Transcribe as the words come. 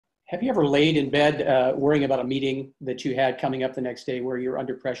Have you ever laid in bed worrying about a meeting that you had coming up the next day where you're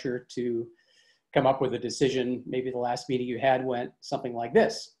under pressure to come up with a decision? Maybe the last meeting you had went something like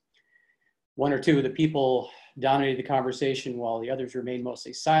this. One or two of the people dominated the conversation while the others remained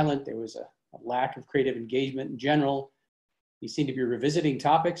mostly silent. There was a lack of creative engagement in general. You seemed to be revisiting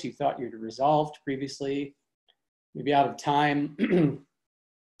topics you thought you'd resolved previously. Maybe out of time,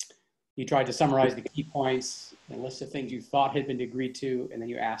 you tried to summarize the key points, a list of things you thought had been agreed to, and then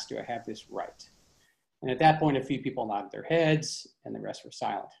you asked, do I have this right? And at that point, a few people nodded their heads and the rest were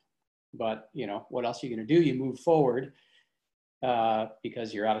silent. But what else are you gonna do? You move forward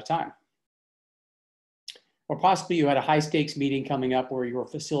because you're out of time. Or possibly you had a high stakes meeting coming up where you were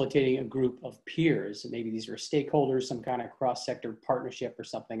facilitating a group of peers. And maybe these were stakeholders, some kind of cross-sector partnership or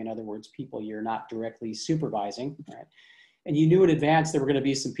something. In other words, people you're not directly supervising, right? And you knew in advance there were going to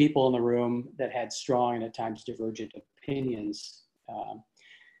be some people in the room that had strong and at times divergent opinions.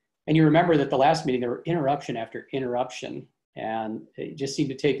 And you remember that the last meeting, there were interruption after interruption, and it just seemed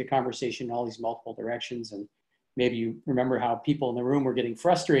to take the conversation in all these multiple directions. And maybe you remember how people in the room were getting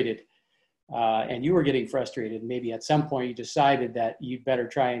frustrated, and you were getting frustrated. Maybe at some point you decided that you'd better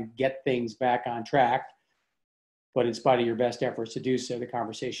try and get things back on track. But in spite of your best efforts to do so, the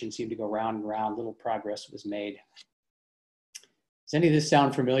conversation seemed to go round and round. Little progress was made. Does any of this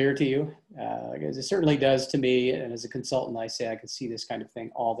sound familiar to you? Because it certainly does to me. And as a consultant, I say I can see this kind of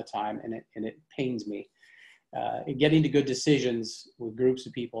thing all the time, and it pains me. Getting to good decisions with groups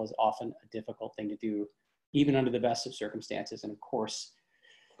of people is often a difficult thing to do, even under the best of circumstances. And of course,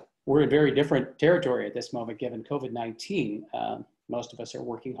 we're in very different territory at this moment, given COVID-19. Most of us are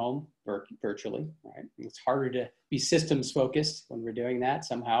working home virtually, right? It's harder to be systems focused when we're doing that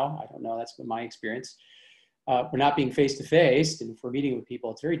somehow. I don't know, that's been my experience. We're not being face-to-face, and if we're meeting with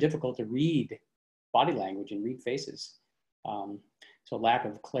people, it's very difficult to read body language and read faces. So lack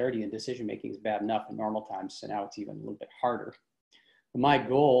of clarity in decision-making is bad enough in normal times, so now it's even a little bit harder. But my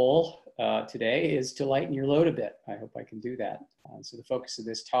goal today is to lighten your load a bit. I hope I can do that. So the focus of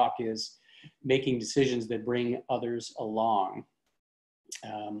this talk is making decisions that bring others along.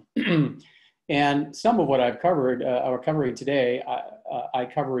 And some of what I've covered, or covering today, I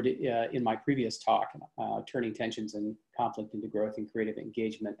covered in my previous talk, turning tensions and conflict into growth and creative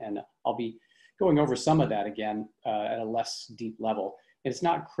engagement. And I'll be going over some of that again at a less deep level. And it's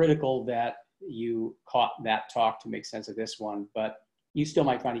not critical that you caught that talk to make sense of this one, but you still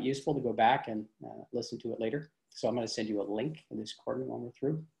might find it useful to go back and listen to it later. So I'm going to send you a link in this recording when we're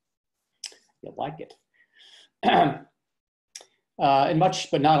through. You'll like it. And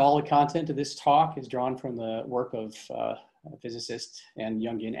much, but not all, the content of this talk is drawn from the work of physicist and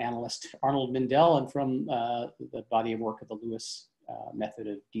Jungian analyst Arnold Mindell, and from the body of work of the Lewis method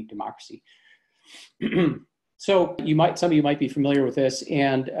of deep democracy. So some of you might be familiar with this,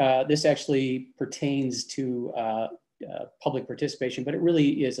 and this actually pertains to public participation, but it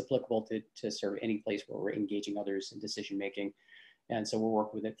really is applicable to sort of any place where we're engaging others in decision making. And so we'll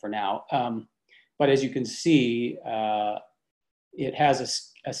work with it for now. But as you can see, it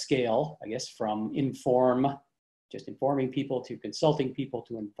has a scale, I guess, from just informing people, to consulting people,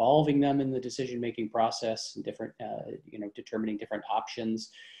 to involving them in the decision-making process and different, determining different options,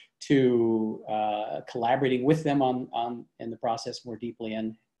 to collaborating with them in the process more deeply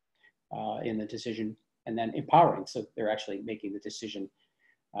in the decision, and then empowering, so they're actually making the decision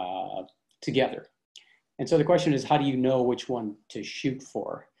together. And so the question is, how do you know which one to shoot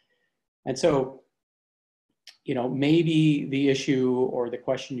for? And so, maybe the issue or the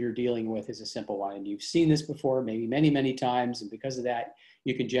question you're dealing with is a simple one, and you've seen this before, maybe many, many times, and because of that,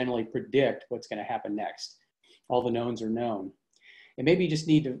 you can generally predict what's going to happen next. All the knowns are known. And maybe you just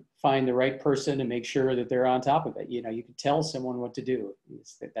need to find the right person and make sure that they're on top of it. You can tell someone what to do.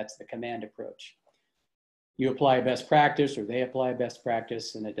 That's the command approach. You apply a best practice, or they apply a best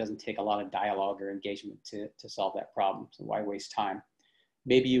practice, and it doesn't take a lot of dialogue or engagement to solve that problem. So why waste time?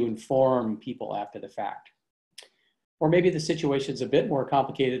 Maybe you inform people after the fact. Or maybe the situation's a bit more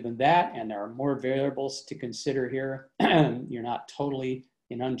complicated than that, and there are more variables to consider here. You're not totally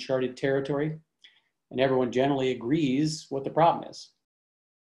in uncharted territory, and everyone generally agrees what the problem is.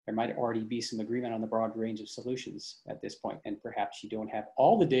 There might already be some agreement on the broad range of solutions at this point, and perhaps you don't have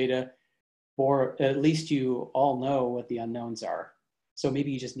all the data, or at least you all know what the unknowns are. So maybe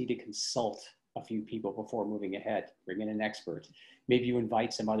you just need to consult a few people before moving ahead. Bring in an expert. Maybe you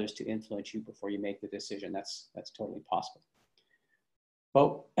invite some others to influence you before you make the decision. That's totally possible.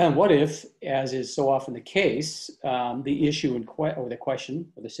 But and what if, as is so often the case, the issue or the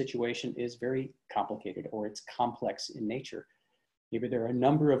question or the situation is very complicated, or it's complex in nature? Maybe there are a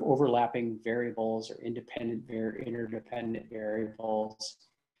number of overlapping variables or interdependent variables,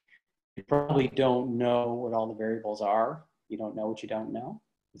 You probably don't know what all the variables are. You don't know what you don't know.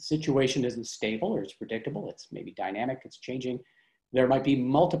 The situation isn't stable or it's predictable. It's maybe dynamic, it's changing. There might be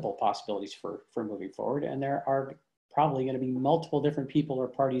multiple possibilities for moving forward, and there are probably going to be multiple different people or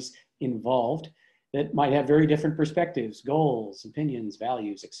parties involved that might have very different perspectives, goals, opinions,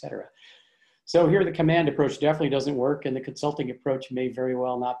 values, etc. So here the command approach definitely doesn't work, and the consulting approach may very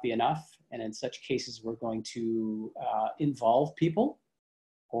well not be enough. And in such cases, we're going to involve people,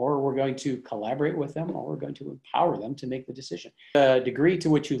 or we're going to collaborate with them, or we're going to empower them to make the decision. The degree to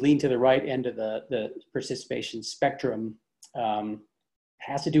which you lean to the right end of the participation spectrum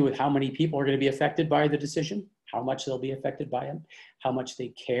has to do with how many people are going to be affected by the decision, how much they'll be affected by it, how much they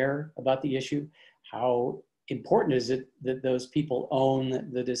care about the issue, how important is it that those people own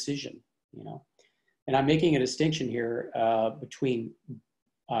the decision, you know? And I'm making a distinction here between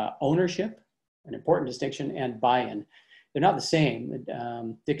ownership, an important distinction, and buy-in. They're not the same.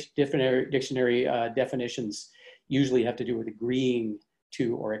 Dictionary definitions usually have to do with agreeing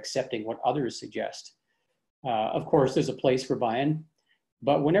to or accepting what others suggest. Of course, there's a place for buy-in,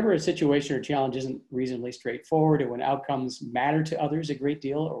 but whenever a situation or challenge isn't reasonably straightforward, or when outcomes matter to others a great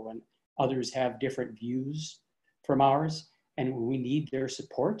deal, or when others have different views from ours, and we need their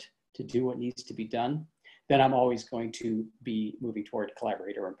support to do what needs to be done, then I'm always going to be moving toward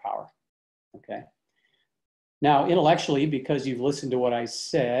collaborate or empower, okay? Now, intellectually, because you've listened to what I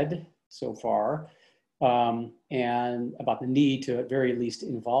said so far, and about the need to at very least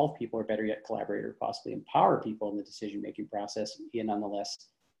involve people, or better yet, collaborate or possibly empower people in the decision-making process, you nonetheless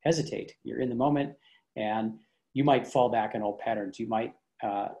hesitate. You're in the moment, and you might fall back on old patterns. You might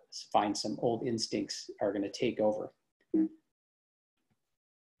find some old instincts are going to take over.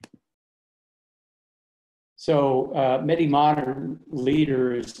 So many modern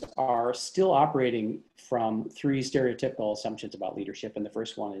leaders are still operating from three stereotypical assumptions about leadership. And the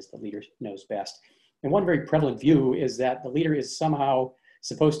first one is the leader knows best. And one very prevalent view is that the leader is somehow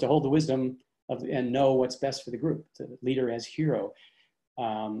supposed to hold the wisdom of and know what's best for the group, the leader as hero.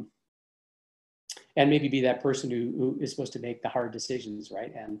 And maybe be that person who is supposed to make the hard decisions,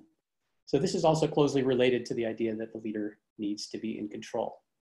 right? And so this is also closely related to the idea that the leader needs to be in control.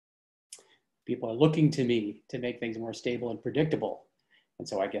 People are looking to me to make things more stable and predictable. And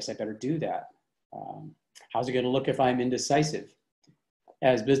so I guess I better do that. How's it going to look if I'm indecisive?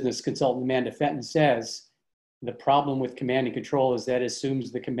 As business consultant Amanda Fenton says, the problem with command and control is that it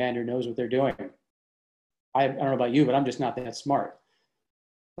assumes the commander knows what they're doing. I don't know about you, but I'm just not that smart.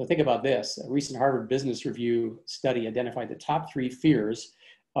 So think about this. A recent Harvard Business Review study identified the top 3 fears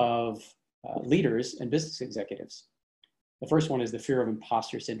of leaders and business executives. The first one is the fear of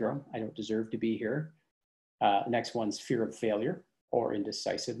imposter syndrome. I don't deserve to be here. The next one's fear of failure or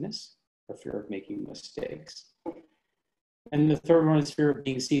indecisiveness, or fear of making mistakes. And the third one is fear of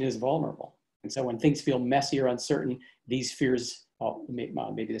being seen as vulnerable. And so when things feel messy or uncertain, these fears, well,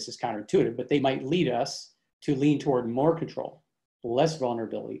 maybe this is counterintuitive, but they might lead us to lean toward more control, less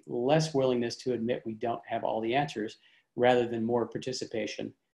vulnerability, less willingness to admit we don't have all the answers, rather than more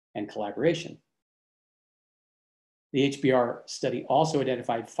participation and collaboration. The HBR study also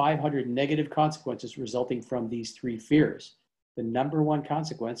identified 500 negative consequences resulting from these 3 fears. The number one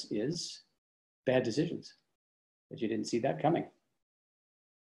consequence is bad decisions, but you didn't see that coming.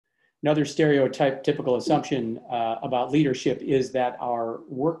 Another stereotypical assumption about leadership is that our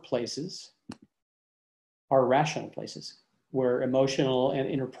workplaces are rational places where emotional and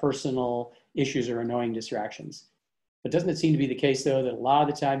interpersonal issues are annoying distractions. But doesn't it seem to be the case, though, that a lot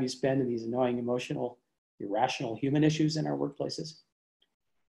of the time you spend in these annoying, emotional, irrational human issues in our workplaces?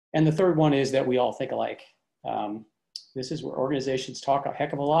 And the third one is that we all think alike. This is where organizations talk a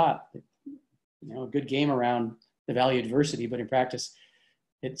heck of a lot. You know, a good game around the value of diversity, but in practice,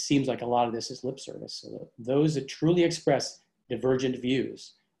 it seems like a lot of this is lip service. So those that truly express divergent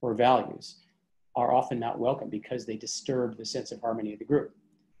views or values are often not welcome because they disturb the sense of harmony of the group.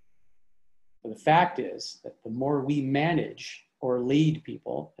 But the fact is that the more we manage or lead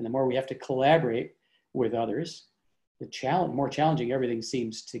people, and the more we have to collaborate with others, the more challenging everything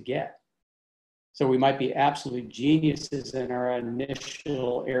seems to get. So we might be absolute geniuses in our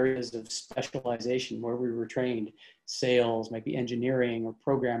initial areas of specialization where we were trained. Sales, might be engineering or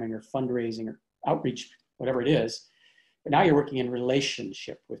programming or fundraising or outreach, whatever it is. But now you're working in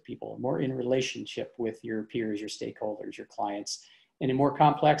relationship with people, more in relationship with your peers, your stakeholders, your clients, and in more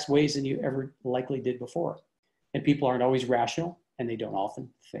complex ways than you ever likely did before. And people aren't always rational, and they don't often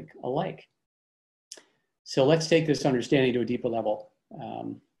think alike. So let's take this understanding to a deeper level.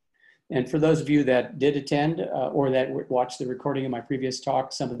 And for those of you that did attend or that watched the recording of my previous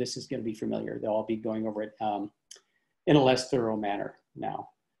talk, some of this is going to be familiar. They'll all be going over it in a less thorough manner now.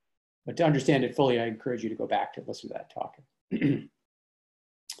 But to understand it fully, I encourage you to go back to listen to that talk.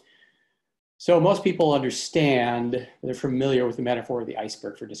 So most people understand, they're familiar with the metaphor of the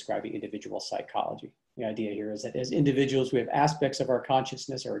iceberg for describing individual psychology. The idea here is that as individuals, we have aspects of our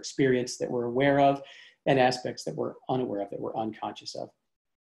consciousness or experience that we're aware of and aspects that we're unaware of, that we're unconscious of.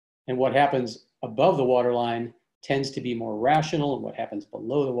 And what happens above the waterline tends to be more rational, and what happens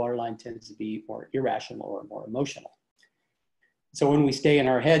below the waterline tends to be more irrational or more emotional. So when we stay in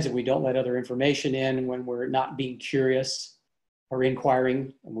our heads and we don't let other information in, when we're not being curious or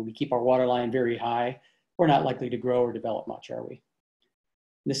inquiring, and when we keep our waterline very high, we're not likely to grow or develop much, are we?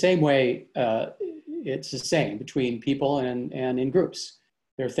 In the same way, it's the same between people and in groups.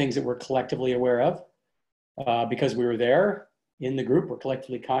 There are things that we're collectively aware of because we were there in the group, we're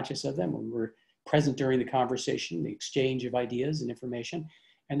collectively conscious of them, when we're present during the conversation, the exchange of ideas and information,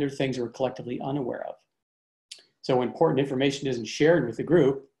 and there are things that we're collectively unaware of. So when important information isn't shared with the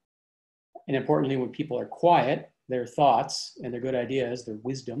group, and importantly, when people are quiet, their thoughts and their good ideas, their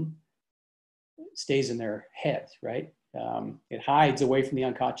wisdom, stays in their heads, right? It hides away from the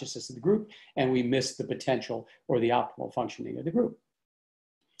unconsciousness of the group, and we miss the potential or the optimal functioning of the group.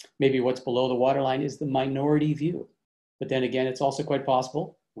 Maybe what's below the waterline is the minority view. But then again, it's also quite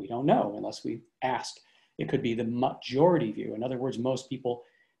possible, we don't know unless we ask. It could be the majority view. In other words, most people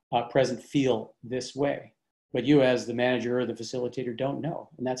present feel this way. But you as the manager or the facilitator don't know,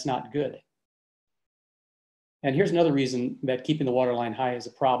 and that's not good. And here's another reason that keeping the waterline high is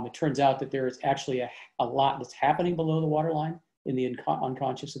a problem. It turns out that there is actually a lot that's happening below the waterline in the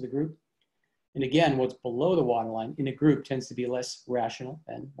unconscious of the group. And again, what's below the waterline in a group tends to be less rational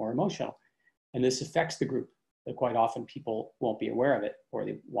and more emotional. And this affects the group, but quite often people won't be aware of it, or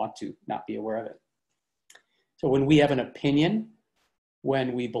they want to not be aware of it. So when we have an opinion,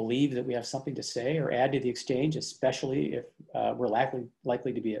 when we believe that we have something to say or add to the exchange, especially if we're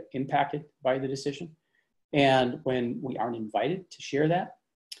likely to be impacted by the decision, and when we aren't invited to share that,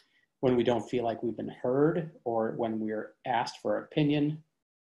 when we don't feel like we've been heard, or when we're asked for our opinion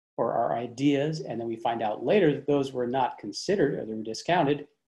or our ideas, and then we find out later that those were not considered or they were discounted,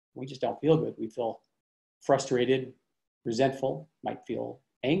 we just don't feel good. We feel frustrated, resentful, might feel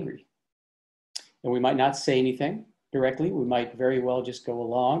angry. And we might not say anything directly. We might very well just go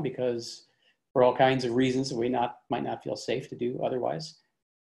along because for all kinds of reasons we might not feel safe to do otherwise.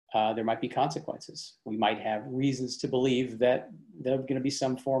 There might be consequences. We might have reasons to believe that there's going to be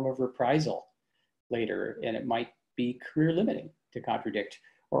some form of reprisal later, and it might be career limiting to contradict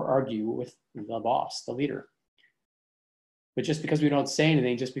or argue with the boss, the leader. But just because we don't say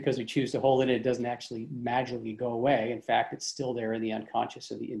anything, just because we choose to hold it, it doesn't actually magically go away. In fact, it's still there in the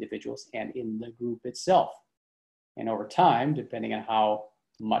unconscious of the individuals and in the group itself. And over time, depending on how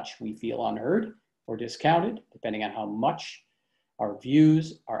much we feel unheard or discounted, depending on how much our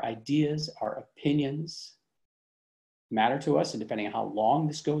views, our ideas, our opinions matter to us, and depending on how long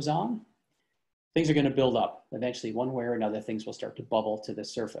this goes on, things are going to build up. Eventually, one way or another, things will start to bubble to the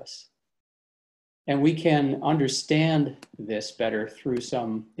surface. And we can understand this better through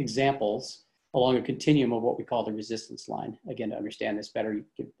some examples along a continuum of what we call the resistance line. Again, to understand this better, you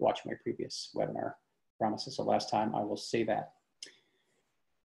can watch my previous webinar. I promise this is the last time I will say that.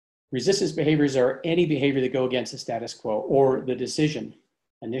 Resistance behaviors are any behavior that go against the status quo or the decision.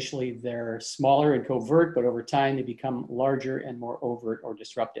 Initially, they're smaller and covert, but over time, they become larger and more overt or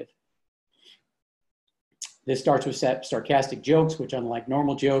disruptive. This starts with sarcastic jokes, which unlike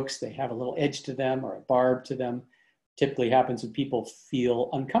normal jokes, they have a little edge to them or a barb to them. Typically happens when people feel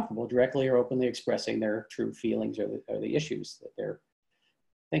uncomfortable directly or openly expressing their true feelings or the issues that they're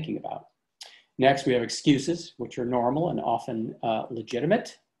thinking about. Next, we have excuses, which are normal and often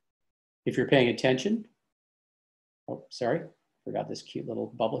legitimate. If you're paying attention, oh, sorry, forgot this cute little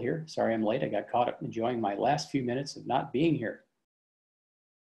bubble here. Sorry, I'm late. I got caught up enjoying my last few minutes of not being here.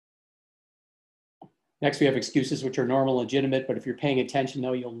 Next, we have excuses, which are normal, legitimate, but if you're paying attention,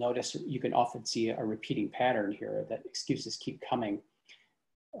 though, you'll notice you can often see a repeating pattern here that excuses keep coming.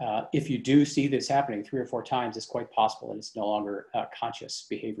 If you do see this happening 3 or 4 times, it's quite possible that it's no longer a conscious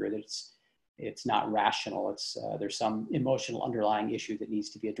behavior, that it's not rational. There's some emotional underlying issue that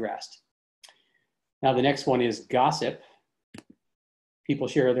needs to be addressed. Now, the next one is gossip. People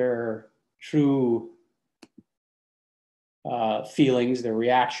share their true feelings, their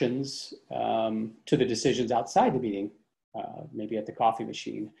reactions to the decisions outside the meeting, maybe at the coffee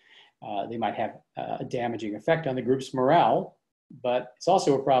machine. They might have a damaging effect on the group's morale, but it's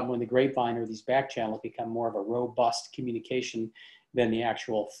also a problem when the grapevine or these back channels become more of a robust communication than the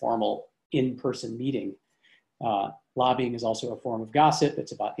actual formal in-person meeting. Lobbying is also a form of gossip.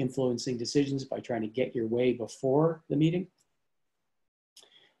 It's about influencing decisions by trying to get your way before the meeting.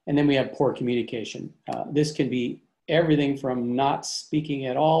 And then we have poor communication. This can be everything from not speaking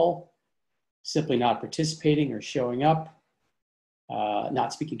at all, simply not participating or showing up,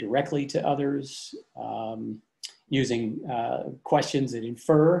 not speaking directly to others, using questions that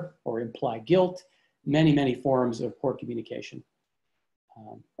infer or imply guilt, many, many forms of poor communication.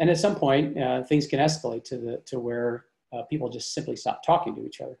 And at some point, things can escalate to where people just simply stop talking to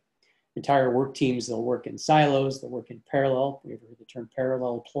each other. Entire work teams, they'll work in silos, they'll work in parallel. We've heard the term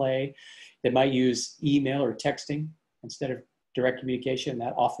parallel play. They might use email or texting instead of direct communication.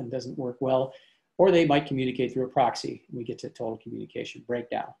 That often doesn't work well. Or they might communicate through a proxy, and we get to total communication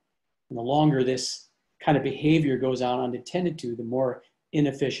breakdown. And the longer this kind of behavior goes on unattended to, the more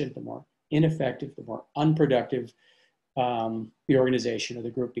inefficient, the more ineffective, the more unproductive the organization or the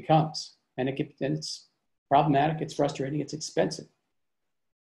group becomes. And it's problematic, it's frustrating, it's expensive.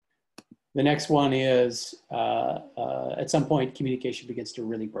 The next one is at some point, communication begins to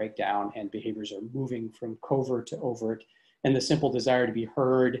really break down and behaviors are moving from covert to overt. And the simple desire to be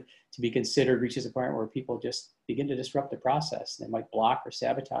heard, to be considered, reaches a point where people just begin to disrupt the process. They might block or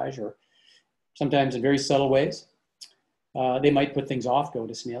sabotage, or sometimes in very subtle ways. They might put things off, go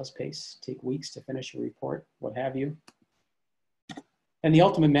to snail's pace, take weeks to finish a report, what have you. And the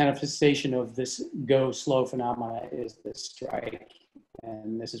ultimate manifestation of this go slow phenomena is the strike.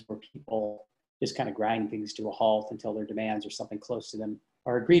 And this is where people just kind of grind things to a halt until their demands or something close to them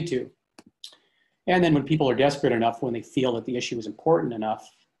are agreed to. And then when people are desperate enough, when they feel that the issue is important enough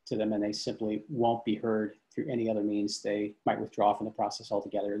to them and they simply won't be heard through any other means, they might withdraw from the process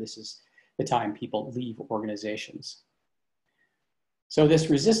altogether. This is the time people leave organizations. So this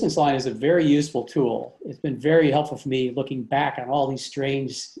resistance line is a very useful tool. It's been very helpful for me looking back on all these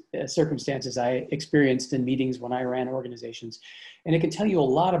strange circumstances I experienced in meetings when I ran organizations. And it can tell you a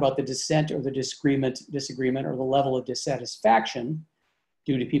lot about the dissent or the disagreement or the level of dissatisfaction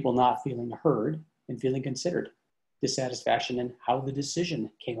due to people not feeling heard and feeling considered. Dissatisfaction in how the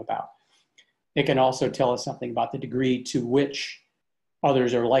decision came about. It can also tell us something about the degree to which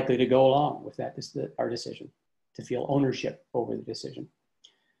others are likely to go along with our decision, to feel ownership over the decision.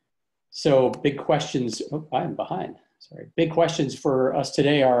 So big questions, I'm behind, sorry. Big questions for us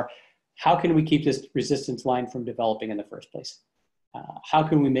today are, how can we keep this resistance line from developing in the first place? How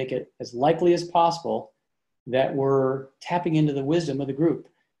can we make it as likely as possible that we're tapping into the wisdom of the group?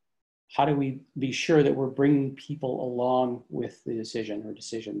 How do we be sure that we're bringing people along with the decision or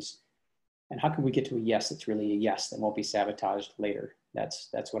decisions? And how can we get to a yes that's really a yes that won't be sabotaged later? That's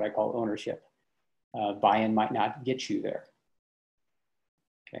what I call ownership. Buy-in might not get you there.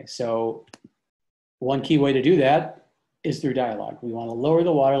 Okay, so one key way to do that is through dialogue. We want to lower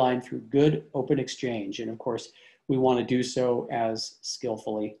the waterline through good, open exchange. And of course, we want to do so as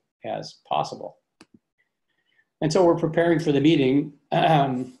skillfully as possible. And so we're preparing for the meeting.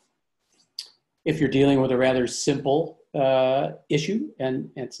 If you're dealing with a rather simple issue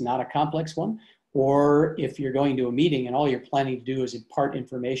and it's not a complex one, or if you're going to a meeting and all you're planning to do is impart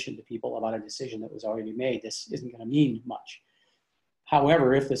information to people about a decision that was already made, this isn't going to mean much.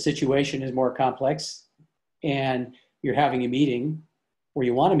 However, if the situation is more complex and you're having a meeting where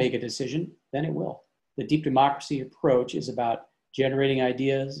you want to make a decision, then it will. The deep democracy approach is about generating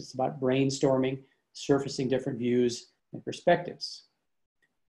ideas. It's about brainstorming, surfacing different views and perspectives.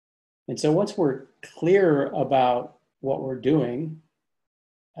 And so once we're clear about what we're doing,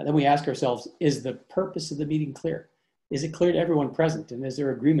 then we ask ourselves, is the purpose of the meeting clear? Is it clear to everyone present? And is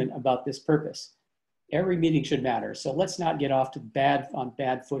there agreement about this purpose? Every meeting should matter. So let's not get off to on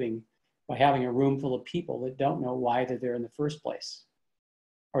bad footing by having a room full of people that don't know why they're there in the first place,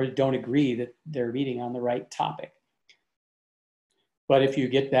 or don't agree that they're meeting on the right topic. But if you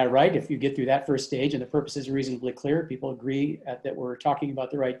get that right, if you get through that first stage and the purpose is reasonably clear, people agree that we're talking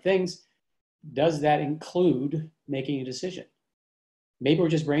about the right things, does that include making a decision? Maybe we're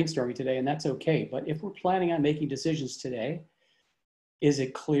just brainstorming today and that's okay. But if we're planning on making decisions today, is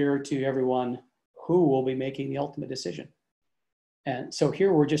it clear to everyone who will be making the ultimate decision? And so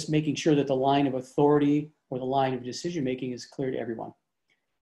here we're just making sure that the line of authority or the line of decision-making is clear to everyone.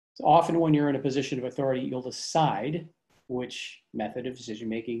 So often when you're in a position of authority, you'll decide which method of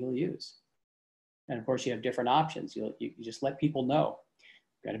decision-making you'll use. And of course you have different options. You just let people know.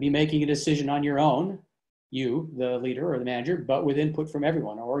 You're going to be making a decision on your own, you, the leader or the manager, but with input from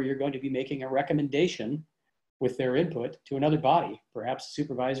everyone, or you're going to be making a recommendation with their input to another body, perhaps a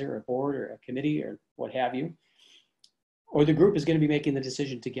supervisor or a board or a committee or what have you, or the group is going to be making the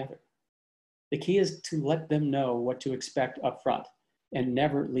decision together. The key is to let them know what to expect up front and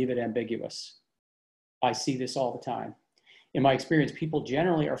never leave it ambiguous. I see this all the time. In my experience, people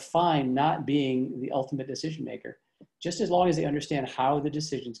generally are fine not being the ultimate decision maker. just as long as they understand how the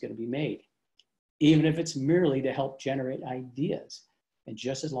decision is going to be made, even if it's merely to help generate ideas, and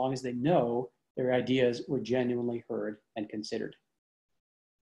just as long as they know their ideas were genuinely heard and considered.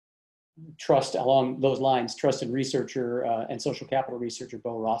 Trust, along those lines, trusted researcher and social capital researcher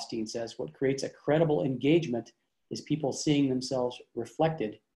Bo Rothstein says, what creates a credible engagement is people seeing themselves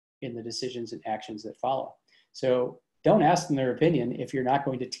reflected in the decisions and actions that follow. So don't ask them their opinion if you're not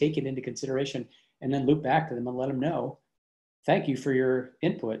going to take it into consideration, and then loop back to them and let them know, thank you for your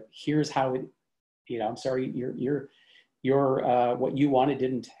input. Here's how it, I'm sorry, what you wanted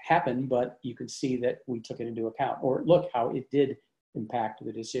didn't happen, but you can see that we took it into account. Or look how it did impact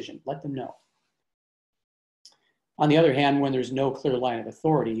the decision. Let them know. On the other hand, when there's no clear line of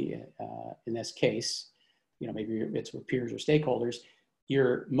authority, in this case, maybe it's with peers or stakeholders,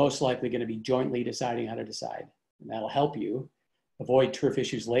 you're most likely going to be jointly deciding how to decide. And that'll help you avoid turf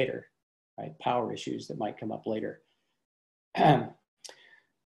issues later, right? Power issues that might come up later.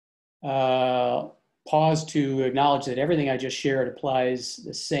 Pause to acknowledge that everything I just shared applies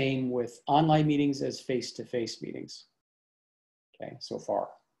the same with online meetings as face-to-face meetings. Okay, so far.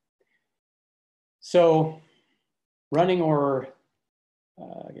 So running or,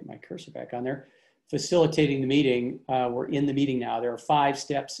 get my cursor back on there, facilitating the meeting, we're in the meeting now. There are 5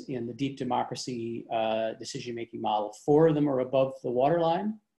 steps in the deep democracy decision-making model. 4 of them are above the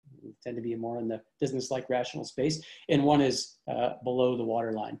waterline. We tend to be more in the business-like rational space. And 1 is below the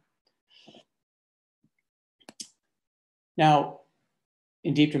waterline. Now,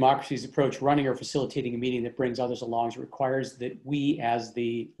 in deep democracy's approach, running or facilitating a meeting that brings others along requires that we as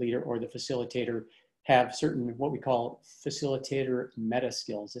the leader or the facilitator have certain, what we call facilitator meta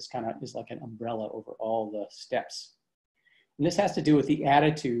skills. This kind of is like an umbrella over all the steps. And this has to do with the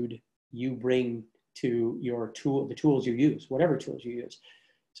attitude you bring to your tool, the tools you use, whatever tools you use.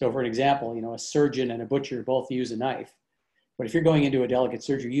 So for an example, a surgeon and a butcher both use a knife. But if you're going into a delicate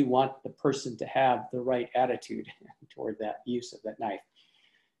surgery, you want the person to have the right attitude toward that use of that knife.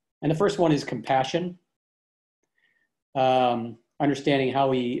 And the first one is compassion. Understanding how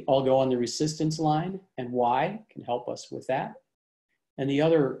we all go on the resistance line and why can help us with that. And the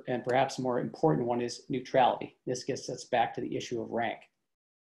other, and perhaps more important one, is neutrality. This gets us back to the issue of rank.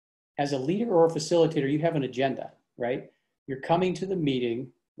 As a leader or a facilitator, you have an agenda, right? You're coming to the meeting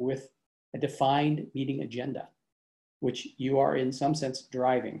with a defined meeting agenda, which you are in some sense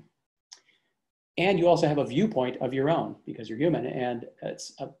driving. And you also have a viewpoint of your own because you're human, and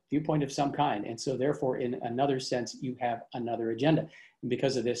it's a viewpoint of some kind. And so therefore, in another sense, you have another agenda. And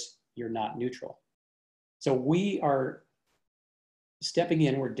because of this, you're not neutral. So we are stepping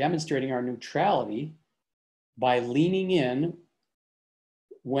in, we're demonstrating our neutrality by leaning in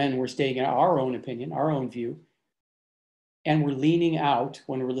when we're stating our own opinion, our own view, and we're leaning out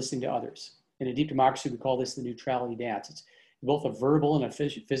when we're listening to others. In a deep democracy, we call this the neutrality dance. It's both a verbal and a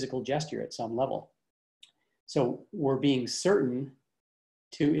physical gesture at some level. So we're being certain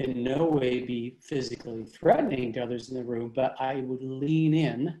to in no way be physically threatening to others in the room, but I would lean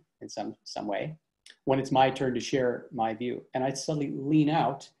in some way when it's my turn to share my view. And I'd suddenly lean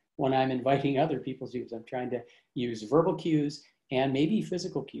out when I'm inviting other people's views. I'm trying to use verbal cues and maybe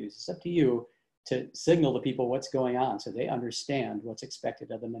physical cues. It's up to you to signal to people what's going on so they understand what's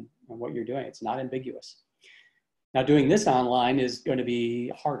expected of them and what you're doing. It's not ambiguous. Now, doing this online is going to be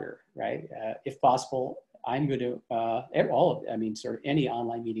harder, right? If possible, I'm going to, sort of any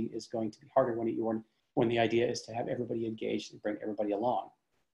online meeting is going to be harder when the idea is to have everybody engaged and bring everybody along.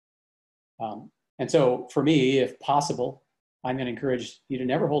 And so for me, if possible, I'm going to encourage you to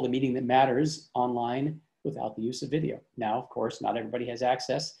never hold a meeting that matters online without the use of video. Now, of course, not everybody has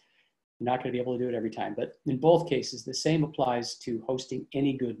access. You're not going to be able to do it every time, but in both cases, the same applies to hosting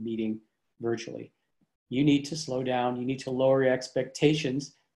any good meeting virtually. You need to slow down. You need to lower your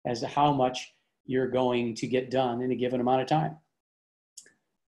expectations as to how much you're going to get done in a given amount of time.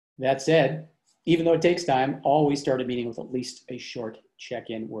 That said, even though it takes time, always start a meeting with at least a short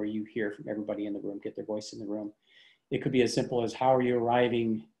check-in where you hear from everybody in the room, get their voice in the room. It could be as simple as, how are you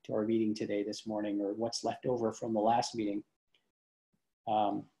arriving to our meeting today, this morning, or what's left over from the last meeting?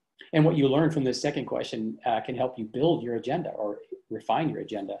 And what you learn from this second question can help you build your agenda or refine your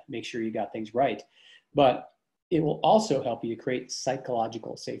agenda, make sure you got things right. But it will also help you to create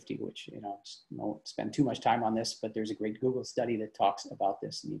psychological safety, which, I won't spend too much time on this, but there's a great Google study that talks about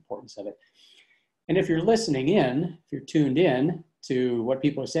this and the importance of it. And if you're listening in, if you're tuned in to what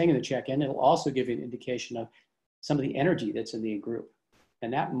people are saying in the check-in, it'll also give you an indication of some of the energy that's in the group.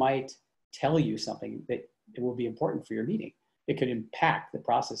 And that might tell you something that it will be important for your meeting. It could impact the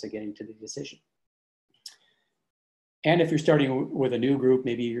process of getting to the decision. And if you're starting with a new group,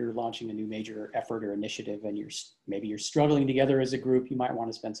 maybe you're launching a new major effort or initiative and maybe you're struggling together as a group, you might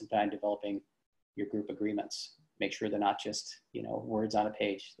want to spend some time developing your group agreements. Make sure they're not just, words on a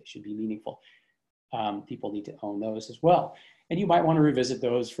page. They should be meaningful. People need to own those as well. And you might want to revisit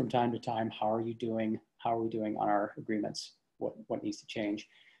those from time to time. How are you doing? How are we doing on our agreements? What needs to change?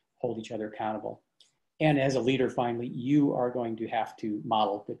 Hold each other accountable. And as a leader, finally, you are going to have to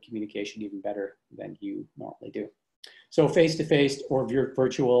model good communication even better than you normally do. So face-to-face or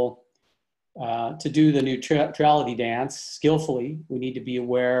virtual, to do the neutrality dance skillfully, we need to be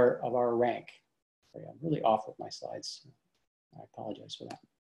aware of our rank. Sorry, I'm really off with my slides. I apologize for that.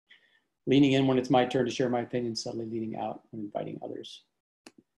 Leaning in when it's my turn to share my opinion, subtly leaning out when inviting others.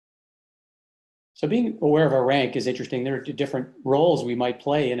 So being aware of our rank is interesting. There are different roles we might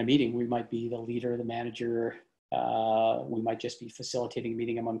play in a meeting. We might be the leader, the manager. We might just be facilitating a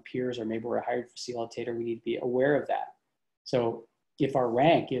meeting among peers, or maybe we're a hired facilitator. We need to be aware of that. So if our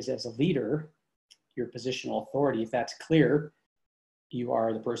rank is as a leader, your positional authority, if that's clear, you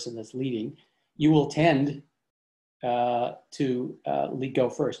are the person that's leading, you will tend to go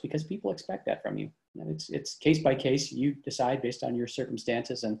first because people expect that from you. And it's case by case. You decide based on your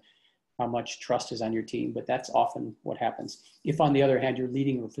circumstances and how much trust is on your team, but that's often what happens. If on the other hand, you're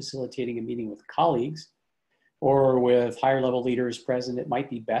leading or facilitating a meeting with colleagues or with higher level leaders present, it might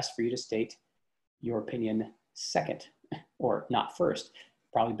be best for you to state your opinion second or not first.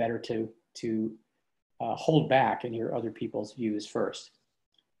 Probably better to hold back and hear other people's views first.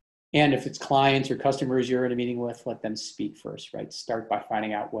 And if it's clients or customers you're in a meeting with, let them speak first, right? Start by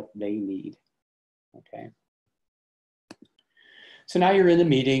finding out what they need, okay? So now you're in the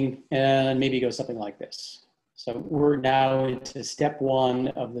meeting and maybe it goes something like this. So we're now into step one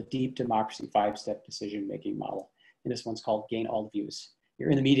of the deep democracy 5-step decision-making model. And this one's called gain all the views. You're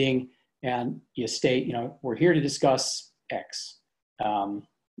in the meeting and you state, we're here to discuss X.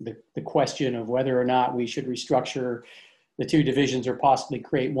 The question of whether or not we should restructure the 2 divisions or possibly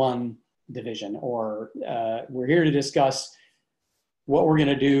create 1 division, or we're here to discuss what we're going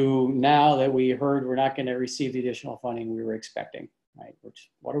to do now that we heard we're not going to receive the additional funding we were expecting, right?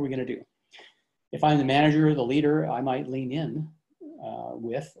 What are we going to do? If I'm the manager or the leader, I might lean in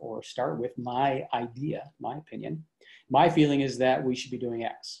with or start with my idea, my opinion. My feeling is that we should be doing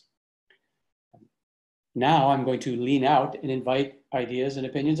X. Now I'm going to lean out and invite ideas and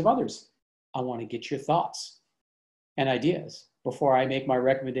opinions of others. I want to get your thoughts and ideas before I make my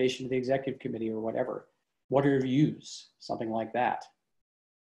recommendation to the executive committee or whatever. What are your views? Something like that.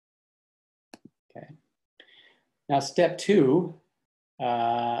 Okay. Now, step 2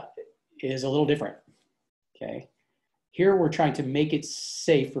 is a little different. Okay. Here we're trying to make it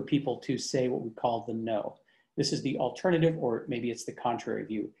safe for people to say what we call the no. This is the alternative, or maybe it's the contrary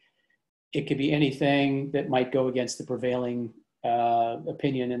view. It could be anything that might go against the prevailing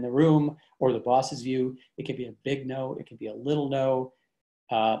opinion in the room or the boss's view. It could be a big no. It could be a little no.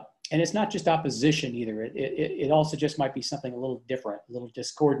 And it's not just opposition either. It also just might be something a little different, a little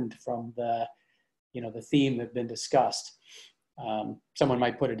discordant from the theme that's been discussed. Someone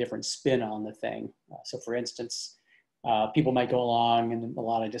might put a different spin on the thing. So for instance, people might go along and a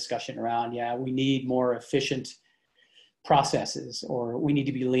lot of discussion around, yeah, we need more efficient processes, or we need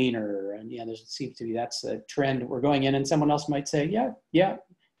to be leaner. And there seems to be, that's a trend we're going in, and someone else might say, yeah,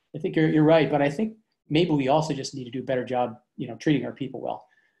 I think you're right, but I think maybe we also just need to do a better job, treating our people well.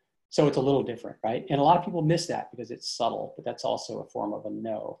 So it's a little different, right? And a lot of people miss that because it's subtle, but that's also a form of a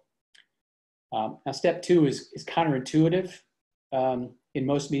no. Now, step 2 is counterintuitive. In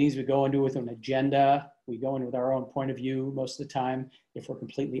most meetings, we go into with an agenda. We go in with our own point of view most of the time, if we're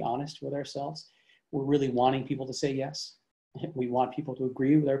completely honest with ourselves. We're really wanting people to say yes. We want people to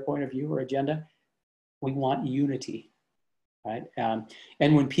agree with our point of view or agenda. We want unity, right? And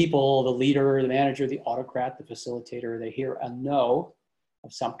when people, the leader, the manager, the autocrat, the facilitator, they hear a no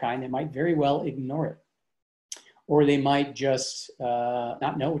of some kind, they might very well ignore it. Or they might just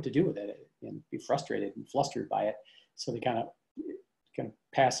not know what to do with it and be frustrated and flustered by it. So they kind of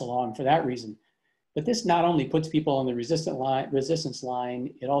pass along for that reason. But this not only puts people on the resistance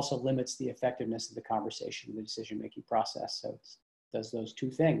line, it also limits the effectiveness of the conversation, the decision-making process. So it does those 2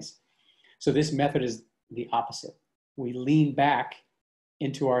 things. So this method is the opposite. We lean back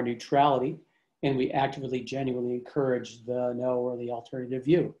into our neutrality and we actively, genuinely encourage the no or the alternative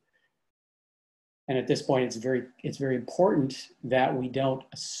view. And at this point, it's very important that we don't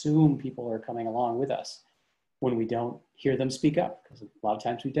assume people are coming along with us when we don't hear them speak up, because a lot of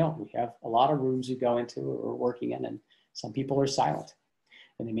times we don't. We have a lot of rooms we go into or we're working in, and some people are silent.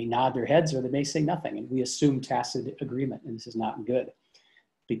 And they may nod their heads or they may say nothing, and we assume tacit agreement, and this is not good.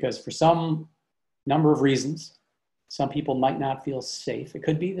 Because for some number of reasons, Some people might not feel safe. It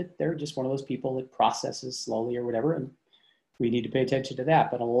could be that they're just one of those people that processes slowly or whatever, and we need to pay attention to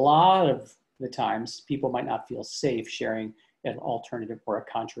that. But a lot of the times, people might not feel safe sharing an alternative or a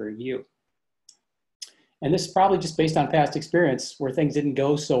contrary view. And this is probably just based on past experience where things didn't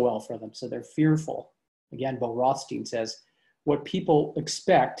go so well for them, so they're fearful. Again, Bo Rothstein says, what people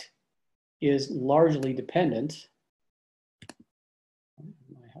expect is largely dependent.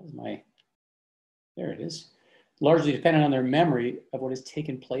 There it is. Largely dependent on their memory of what has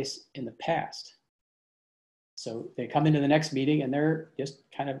taken place in the past. So they come into the next meeting and they're just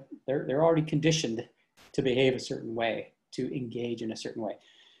kind of, they're already conditioned to behave a certain way, to engage in a certain way.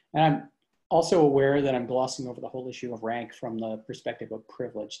 And I'm also aware that I'm glossing over the whole issue of rank from the perspective of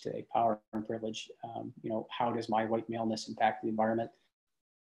privilege today, power and privilege. You know, how does my white maleness impact the environment,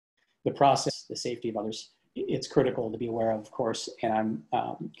 the process, the safety of others? It's critical to be aware of course, and I'm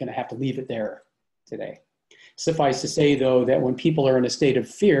going to have to leave it there today. Suffice to say, though, that when people are in a state of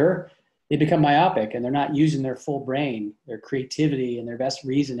fear, they become myopic and they're not using their full brain, their creativity and their best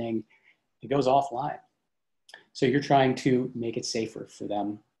reasoning. It goes offline. So you're trying to make it safer for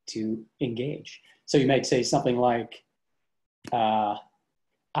them to engage. So you might say something like,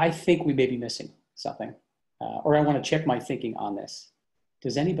 I think we may be missing something, or I want to check my thinking on this.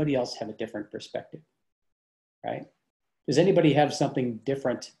 Does anybody else have a different perspective, right? Does anybody have something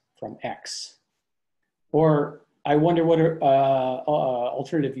different from X? Or I wonder what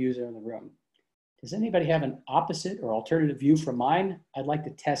alternative views are in the room. Does anybody have an opposite or alternative view from mine? I'd like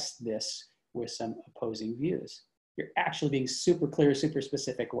to test this with some opposing views. You're actually being super clear, super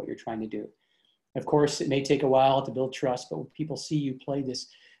specific what you're trying to do. Of course, it may take a while to build trust, but when people see you play this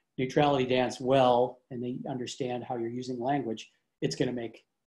neutrality dance well and they understand how you're using language, it's going to make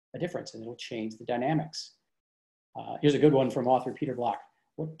a difference and it'll change the dynamics. Here's a good one from author Peter Block.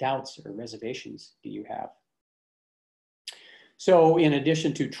 What doubts or reservations do you have? So in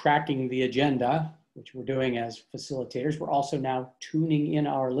addition to tracking the agenda, which we're doing as facilitators, we're also now tuning in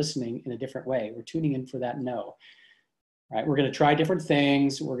our listening in a different way. We're tuning in for that no. Right? We're going to try different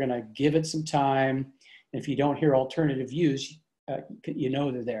things. We're going to give it some time. And if you don't hear alternative views, you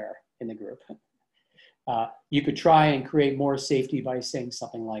know they're there in the group. You could try and create more safety by saying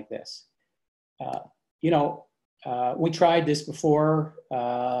something like this. We tried this before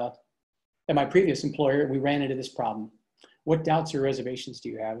at my previous employer, and we ran into this problem. What doubts or reservations do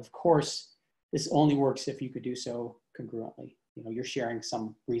you have? Of course, this only works if you could do so congruently. You know, you're sharing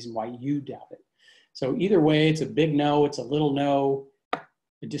some reason why you doubt it. So either way, it's a big no, it's a little no,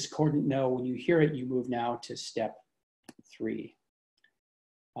 a discordant no. When you hear it, you move now to step 3.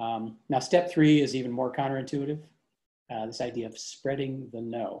 Now, step 3 is even more counterintuitive, this idea of spreading the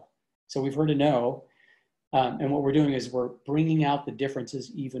no. So we've heard a no, and what we're doing is we're bringing out the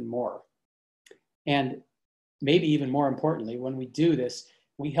differences even more. And maybe even more importantly, when we do this,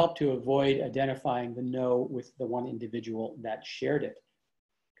 we help to avoid identifying the no with the one individual that shared it.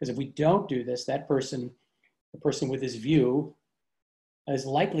 Because if we don't do this, that person, the person with this view, is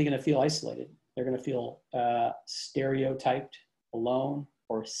likely going to feel isolated. They're going to feel stereotyped, alone,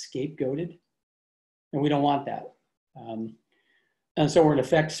 or scapegoated. And we don't want that. And so we're in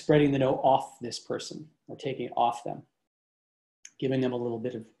effect spreading the no off this person, or taking it off them, giving them a little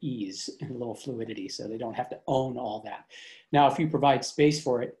bit of ease and a little fluidity so they don't have to own all that. Now, if you provide space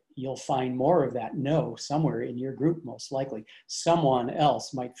for it, you'll find more of that no somewhere in your group, most likely. Someone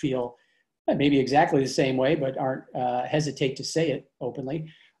else might feel maybe exactly the same way, but aren't hesitate to say it openly,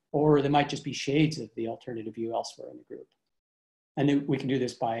 or there might just be shades of the alternative view elsewhere in the group. And we can do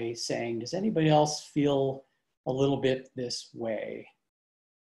this by saying, does anybody else feel a little bit this way?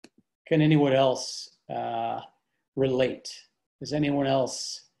 Can anyone else relate? Does anyone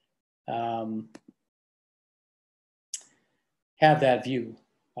else have that view?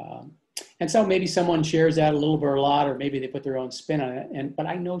 And so maybe someone shares that a little bit or a lot, or maybe they put their own spin on it. But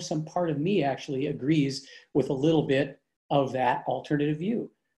I know some part of me actually agrees with a little bit of that alternative view,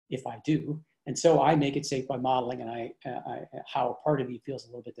 if I do. And so I make it safe by modeling, and how a part of me feels a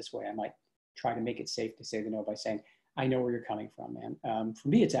little bit this way. I might try to make it safe to say the no by saying, I know where you're coming from, man. For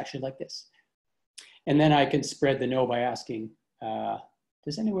me, it's actually like this. And then I can spread the no by asking,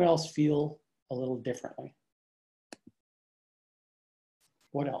 does anyone else feel a little differently?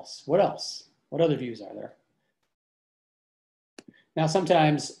 What else? What else? What other views are there? Now,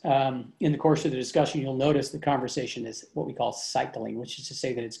 sometimes in the course of the discussion, you'll notice the conversation is what we call cycling, which is to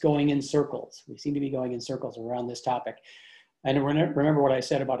say that it's going in circles. We seem to be going in circles around this topic. And remember what I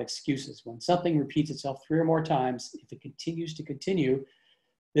said about excuses. When something repeats itself 3 or more times, if it continues to continue,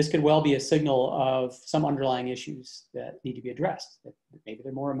 This could well be a signal of some underlying issues that need to be addressed. That maybe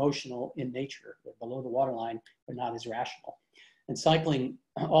they're more emotional in nature, they're below the waterline, but not as rational. And cycling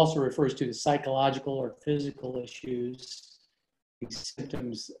also refers to the psychological or physical issues,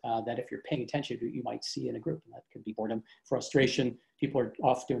 symptoms that if you're paying attention to, you might see in a group. And that could be boredom, frustration. People are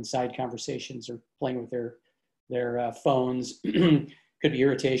off doing side conversations or playing with their phones. Could be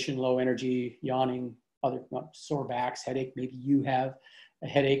irritation, low energy, yawning, other sore backs, headache. Maybe you have a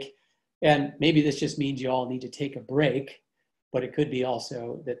headache. And maybe this just means you all need to take a break, but it could be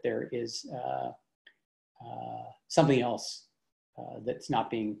also that there is something else that's not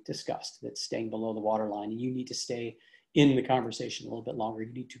being discussed, that's staying below the waterline. And you need to stay in the conversation a little bit longer.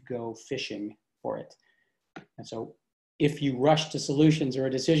 You need to go fishing for it. And so if you rush to solutions or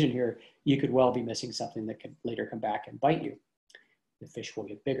a decision here, you could well be missing something that could later come back and bite you. The fish will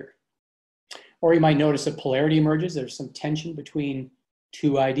get bigger. Or you might notice a polarity emerges. There's some tension between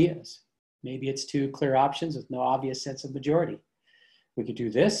two ideas. Maybe it's two clear options with no obvious sense of majority. We could do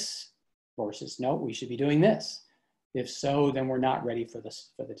this versus no, we should be doing this. If so, then we're not ready for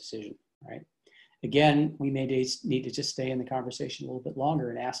the decision, right? Again, we may need to just stay in the conversation a little bit longer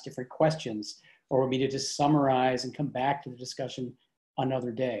and ask different questions, or we need to just summarize and come back to the discussion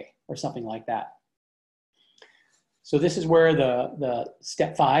another day or something like that. So this is where the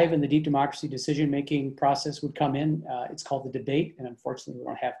step 5 in the deep democracy decision-making process would come in. It's called the debate, and unfortunately, we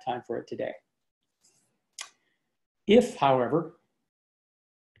don't have time for it today. If, however,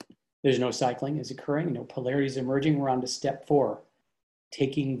 there's no cycling is occurring, no polarities emerging, we're on to step 4,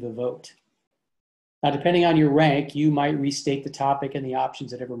 taking the vote. Now, depending on your rank, you might restate the topic and the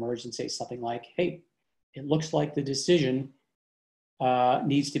options that have emerged and say something like, hey, it looks like the decision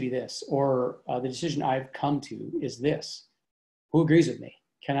needs to be this, or the decision I've come to is this. Who agrees with me?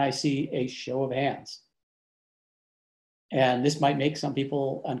 Can I see a show of hands? And this might make some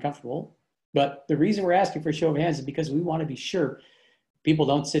people uncomfortable, but the reason we're asking for a show of hands is because we want to be sure people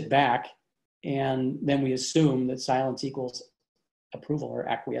don't sit back and then we assume that silence equals approval or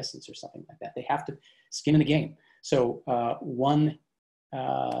acquiescence or something like that. They have to skin in the game. So one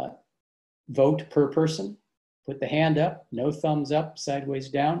vote per person. Put the hand up, no thumbs up, sideways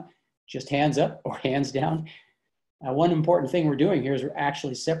down, just hands up or hands down. One important thing we're doing here is we're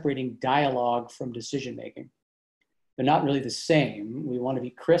actually separating dialogue from decision making. They're not really the same. We want to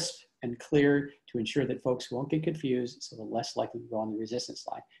be crisp and clear to ensure that folks won't get confused, so they're less likely to go on the resistance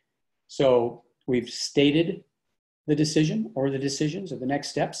line. So we've stated the decision or the decisions or the next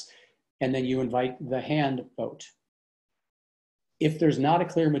steps, and then you invite the hand vote. If there's not a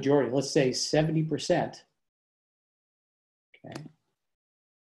clear majority, let's say 70%, okay,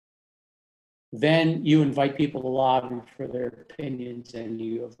 then you invite people to lobby for their opinions and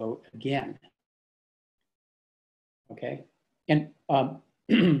you vote again. Okay, and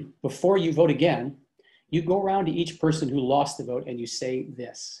before you vote again, you go around to each person who lost the vote and you say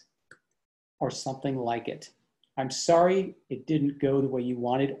this or something like it. I'm sorry it didn't go the way you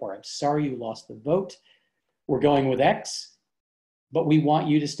wanted, or I'm sorry you lost the vote. We're going with X, but we want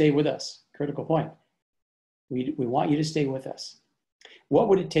you to stay with us. Critical point. We want you to stay with us. What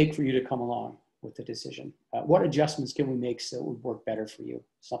would it take for you to come along with the decision? What adjustments can we make so it would work better for you?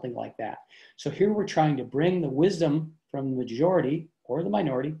 Something like that. So here we're trying to bring the wisdom from the majority or the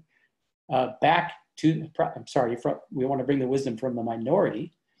minority back to, we want to bring the wisdom from the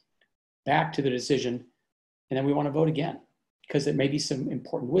minority back to the decision, and then we want to vote again because there may be some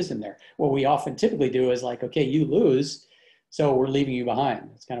important wisdom there. What we often typically do is like, okay, you lose, so we're leaving you behind.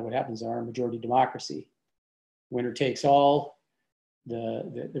 That's kind of what happens in our majority democracy. Winner takes all.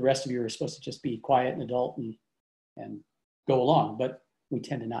 The rest of you are supposed to just be quiet and adult and go along, but we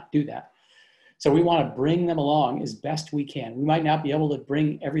tend to not do that. So we want to bring them along as best we can. We might not be able to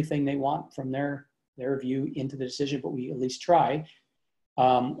bring everything they want from their view into the decision, but we at least try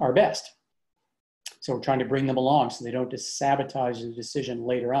our best. So we're trying to bring them along so they don't just sabotage the decision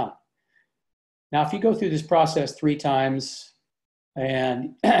later on. Now, if you go through this process 3 times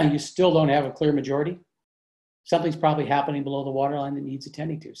and you still don't have a clear majority, something's probably happening below the waterline that needs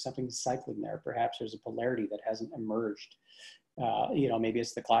attending to. Something's cycling there. Perhaps there's a polarity that hasn't emerged. Maybe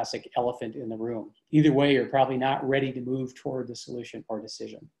it's the classic elephant in the room. Either way, you're probably not ready to move toward the solution or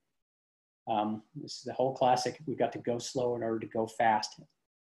decision. This is the whole classic. We've got to go slow in order to go fast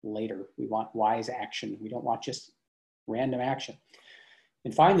later. We want wise action. We don't want just random action.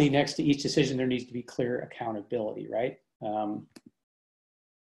 And finally, next to each decision, there needs to be clear accountability, right?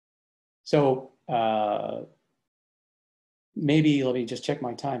 Maybe let me just check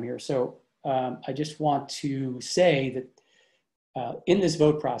my time here. So I just want to say that in this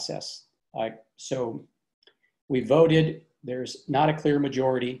vote process, so we voted There's not a clear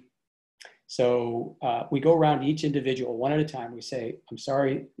majority. So we go around each individual one at a time. We say, I'm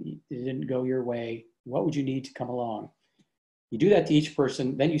sorry, it didn't go your way. What would you need to come along? You do that to each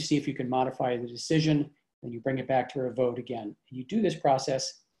person. Then you see if you can modify the decision. Then you bring it back to a vote again. You do this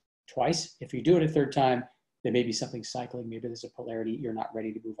process twice. If you do it a third time, there may be something cycling. Maybe there's a polarity. You're not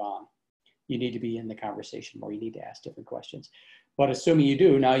ready to move on. You need to be in the conversation more. You need to ask different questions. But assuming you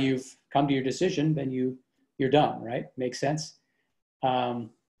do, now you've come to your decision, then you're done, right? Makes sense? And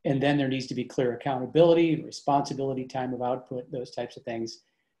then there needs to be clear accountability, responsibility, time of output, those types of things.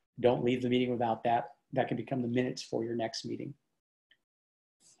 Don't leave the meeting without that. That can become the minutes for your next meeting.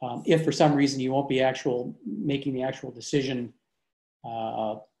 If for some reason you won't be making the actual decision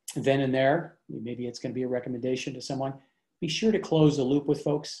then and there, maybe it's going to be a recommendation to someone, be sure to close the loop with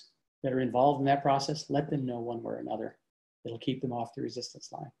folks that are involved in that process. Let them know one way or another. It'll keep them off the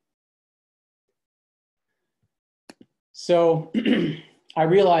resistance line. So I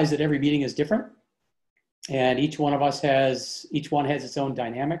realize that every meeting is different, and each one has its own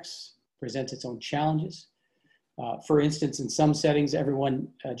dynamics, presents its own challenges. For instance, in some settings, everyone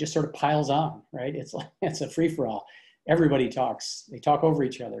just sort of piles on, right? It's a free-for-all. Everybody talks. They talk over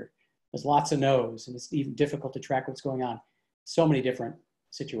each other. There's lots of no's, and it's even difficult to track what's going on. So many different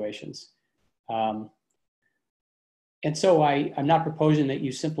situations. And so I'm not proposing that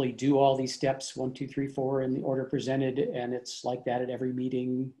you simply do all these steps, 1, 2, 3, 4 in the order presented, and it's like that at every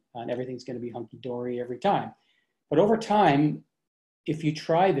meeting, and everything's going to be hunky-dory every time. But over time, if you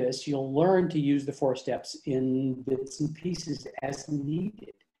try this, you'll learn to use the 4 steps in bits and pieces as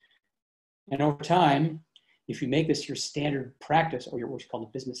needed. And over time, if you make this your standard practice or what's called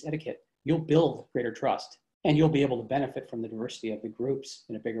a business etiquette, you'll build greater trust. And you'll be able to benefit from the diversity of the groups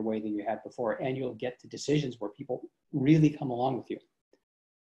in a bigger way than you had before. And you'll get to decisions where people really come along with you.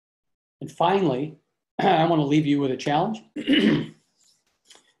 And finally, I want to leave you with a challenge.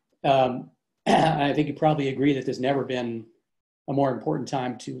 I think you probably agree that there's never been a more important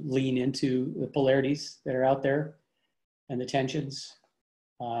time to lean into the polarities that are out there and the tensions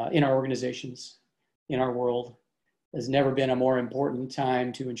in our organizations, in our world. There's never been a more important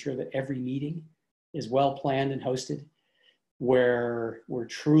time to ensure that every meeting is well planned and hosted, where we're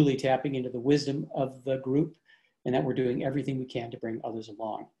truly tapping into the wisdom of the group and that we're doing everything we can to bring others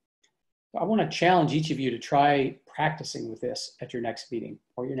along. I want to challenge each of you to try practicing with this at your next meeting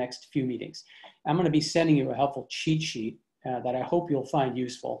or your next few meetings. I'm going to be sending you a helpful cheat sheet that I hope you'll find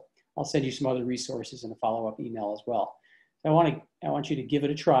useful. I'll send you some other resources in a follow-up email as well. So I want you to give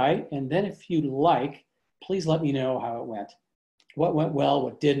it a try, and then if you'd like, please let me know how it went. What went well,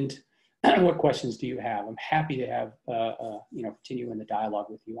 what didn't, what questions do you have? I'm happy to have, continue in the dialogue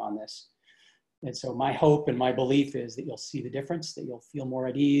with you on this. And so my hope and my belief is that you'll see the difference, that you'll feel more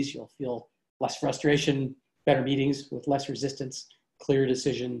at ease, you'll feel less frustration, better meetings with less resistance, clear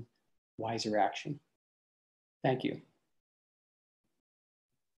decision, wiser action. Thank you.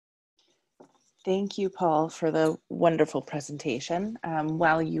 Thank you, Paul, for the wonderful presentation.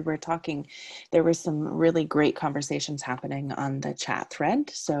 While you were talking, there were some really great conversations happening on the chat thread.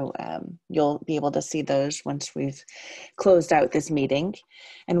 So you'll be able to see those once we've closed out this meeting.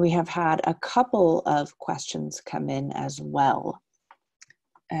 And we have had a couple of questions come in as well.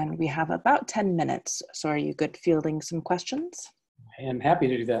 And we have about 10 minutes. So are you good fielding some questions? I am happy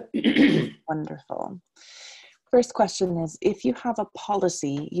to do that. Wonderful. First question is, if you have a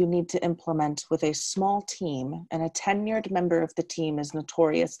policy you need to implement with a small team and a tenured member of the team is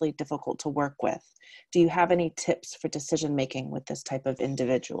notoriously difficult to work with, do you have any tips for decision-making with this type of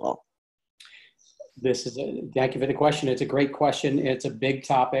individual? Thank you for the question. It's a great question. It's a big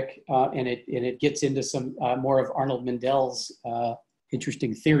topic, and it gets into some more of Arnold Mendel's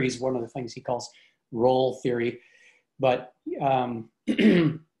interesting theories. One of the things he calls role theory. But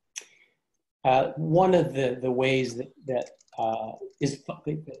one of the ways that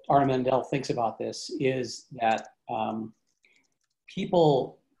Arnold Mendel thinks about this is that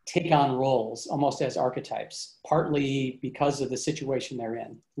people take on roles almost as archetypes, partly because of the situation they're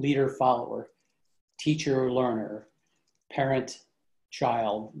in: leader, follower, teacher, learner, parent,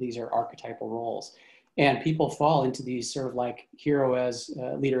 child. These are archetypal roles. And people fall into these sort of like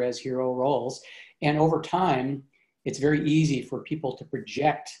leader as hero roles. And over time, it's very easy for people to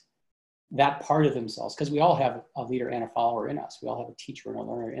project that part of themselves, because we all have a leader and a follower in us. We all have a teacher and a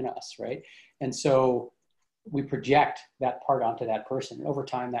learner in us, right? And so we project that part onto that person. And over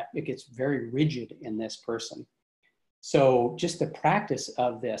time, that it gets very rigid in this person. So just the practice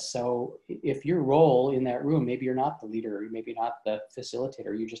of this. So if your role in that room, maybe you're not the leader, maybe not the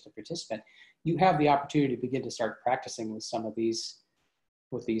facilitator, you're just a participant, you have the opportunity to begin to start practicing with some of these,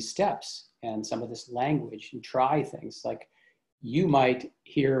 with these steps. and some of this language and try things. Like you might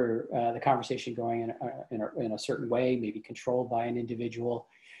hear the conversation going in a certain way, maybe controlled by an individual.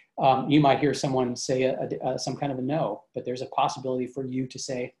 You might hear someone say some kind of a no, but there's a possibility for you to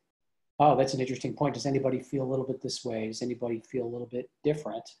say, oh, that's an interesting point. Does anybody feel a little bit this way? Does anybody feel a little bit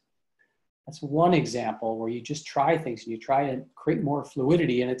different? That's one example where you just try things and you try to create more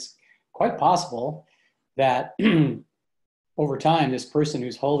fluidity. And it's quite possible that over time, this person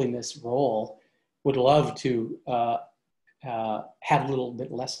who's holding this role would love to have a little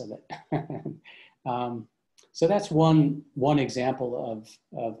bit less of it. So that's one example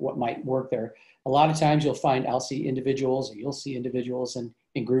of what might work there. A lot of times I'll see individuals, or you'll see individuals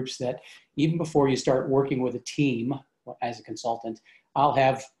in groups that even before you start working with a team as a consultant, I'll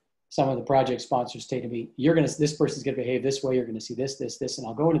have some of the project sponsors say to me, this person's gonna behave this way, you're gonna see this, and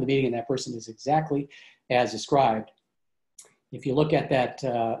I'll go into the meeting and that person is exactly as described. If you look at that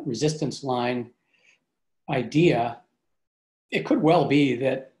resistance line idea, it could well be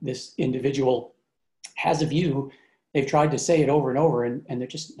that this individual has a view, they've tried to say it over and over and they're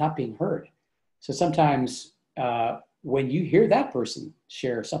just not being heard. So sometimes when you hear that person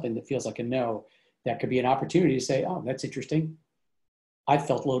share something that feels like a no, that could be an opportunity to say, oh, that's interesting. I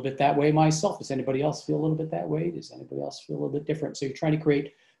felt a little bit that way myself. Does anybody else feel a little bit that way? Does anybody else feel a little bit different? So you're trying to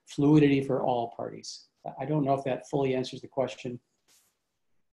create fluidity for all parties. I don't know if that fully answers the question.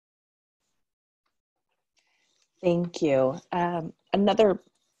 Thank you. Another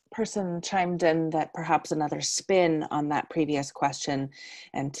person chimed in that perhaps another spin on that previous question,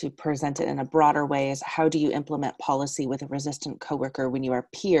 and to present it in a broader way, is how do you implement policy with a resistant coworker when you are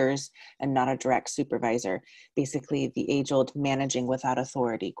peers and not a direct supervisor? Basically the age-old managing without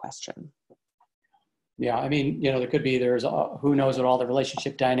authority question. Yeah, I mean, there could be, who knows what all the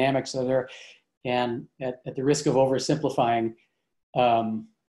relationship dynamics are there. And at the risk of oversimplifying,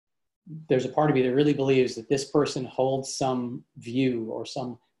 there's a part of me that really believes that this person holds some view or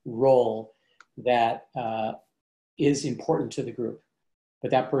some role that is important to the group,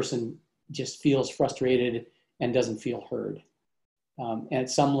 but that person just feels frustrated and doesn't feel heard. And at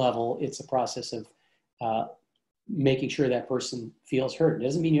some level, it's a process of making sure that person feels heard. It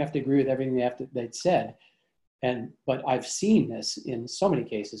doesn't mean you have to agree with everything they've said. But I've seen this in so many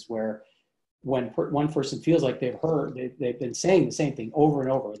cases where when one person feels like they've been saying the same thing over and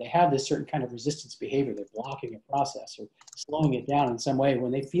over, they have this certain kind of resistance behavior, they're blocking a process or slowing it down in some way.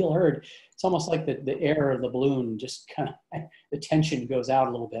 When they feel heard, it's almost like the air of the balloon just kind of, the tension goes out a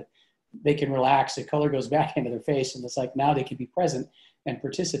little bit. They can relax, the color goes back into their face, and it's like now they can be present and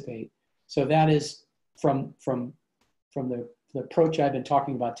participate. So that is from the approach I've been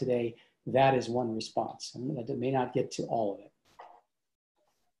talking about today, that is one response. And that may not get to all of it.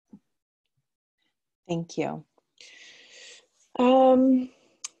 Thank you.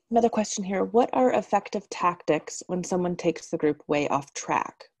 Another question here. What are effective tactics when someone takes the group way off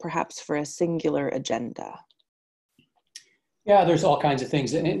track, perhaps for a singular agenda? Yeah, there's all kinds of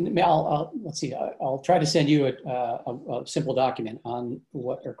things. And let's see, I'll try to send you a simple document on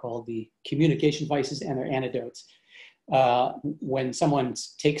what are called the communication vices and their antidotes. When someone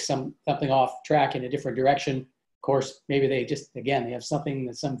takes something off track in a different direction, of course, maybe they have something,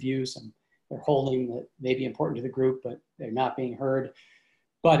 that some views, they're holding that may be important to the group, but they're not being heard.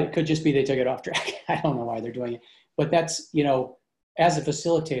 But it could just be they took it off track. I don't know why they're doing it. But that's, as a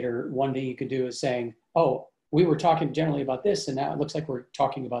facilitator, one thing you could do is saying, oh, we were talking generally about this, and now it looks like we're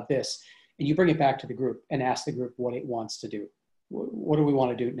talking about this. And you bring it back to the group and ask the group what it wants to do. What do we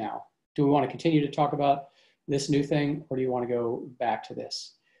want to do now? Do we want to continue to talk about this new thing, or do you want to go back to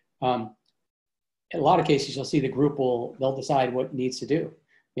this? In a lot of cases, you'll see the group they'll decide what needs to do.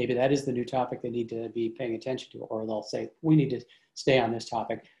 Maybe that is the new topic they need to be paying attention to, or they'll say, we need to stay on this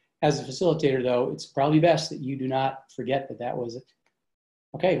topic. As a facilitator, though, it's probably best that you do not forget that was it.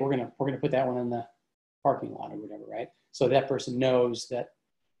 Okay, we're gonna put that one in the parking lot or whatever, right? So that person knows that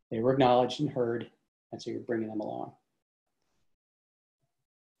they were acknowledged and heard, and so you're bringing them along.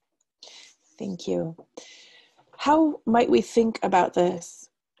 Thank you. How might we think about this?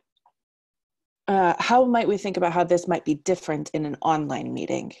 How might we think about how this might be different in an online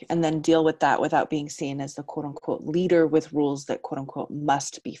meeting, and then deal with that without being seen as the quote unquote leader with rules that quote unquote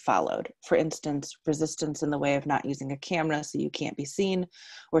must be followed? For instance, resistance in the way of not using a camera so you can't be seen,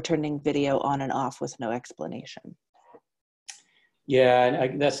 or turning video on and off with no explanation. Yeah,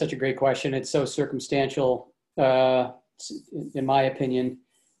 and that's such a great question. It's so circumstantial, in my opinion.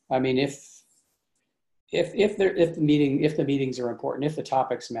 I mean, if the meetings are important, if the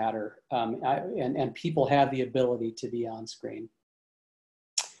topics matter, and people have the ability to be on screen,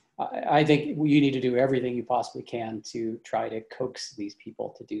 I think you need to do everything you possibly can to try to coax these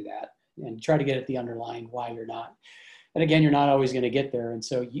people to do that. and try to get at the underlying why you're not. And again, you're not always going to get there. And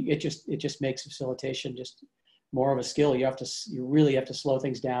so it just makes facilitation just more of a skill. You really have to slow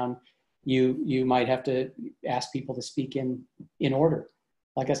things down. You might have to ask people to speak in order.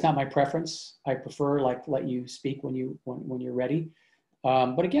 Like, that's not my preference. I prefer let you speak when you're ready.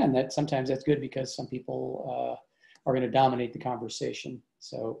 But again, sometimes that's good because some people are going to dominate the conversation.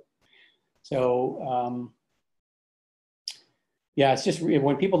 Yeah, it's just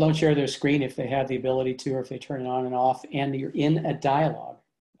when people don't share their screen, if they have the ability to, or if they turn it on and off, and you're in a dialogue.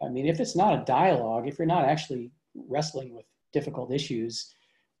 I mean, if it's not a dialogue, if you're not actually wrestling with difficult issues,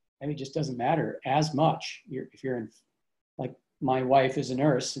 I mean, it just doesn't matter as much. If you're in, like, my wife is a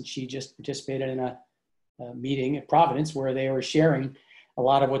nurse, and she just participated in a meeting at Providence where they were sharing a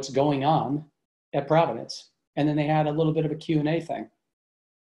lot of what's going on at Providence. And then they had a little bit of a Q&A thing.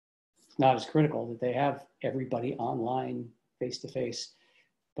 It's not as critical that they have everybody online face-to-face.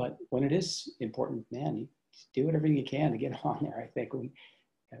 But when it is important, man, you do whatever you can to get on there. I think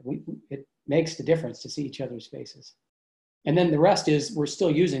it makes the difference to see each other's faces. And then the rest is, we're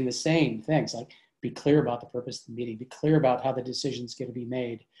still using the same things, like be clear about the purpose of the meeting, be clear about how the decision's going to be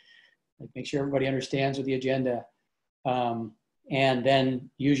made, like make sure everybody understands what the agenda, and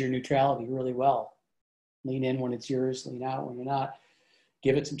then use your neutrality really well. Lean in when it's yours, lean out when you're not.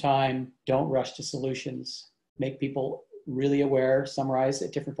 Give it some time. Don't rush to solutions. Make people really aware, summarize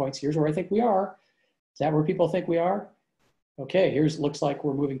at different points. Here's where I think we are. Is that where people think we are? Okay, looks like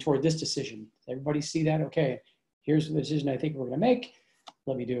we're moving toward this decision. Everybody see that? Okay, here's the decision I think we're going to make.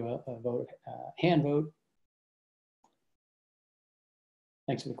 Let me do a vote, hand vote.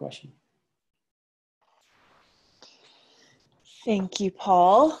 Thanks for the question. Thank you,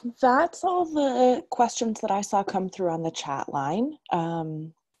 Paul. That's all the questions that I saw come through on the chat line.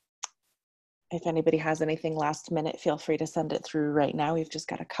 If anybody has anything last minute, feel free to send it through right now. We've just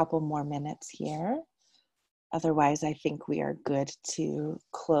got a couple more minutes here. Otherwise, I think we are good to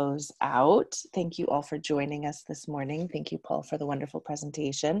close out. Thank you all for joining us this morning. Thank you, Paul, for the wonderful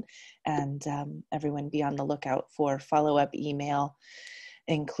presentation. And everyone be on the lookout for follow-up email,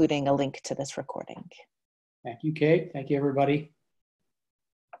 including a link to this recording. Thank you, Kate. Thank you, everybody.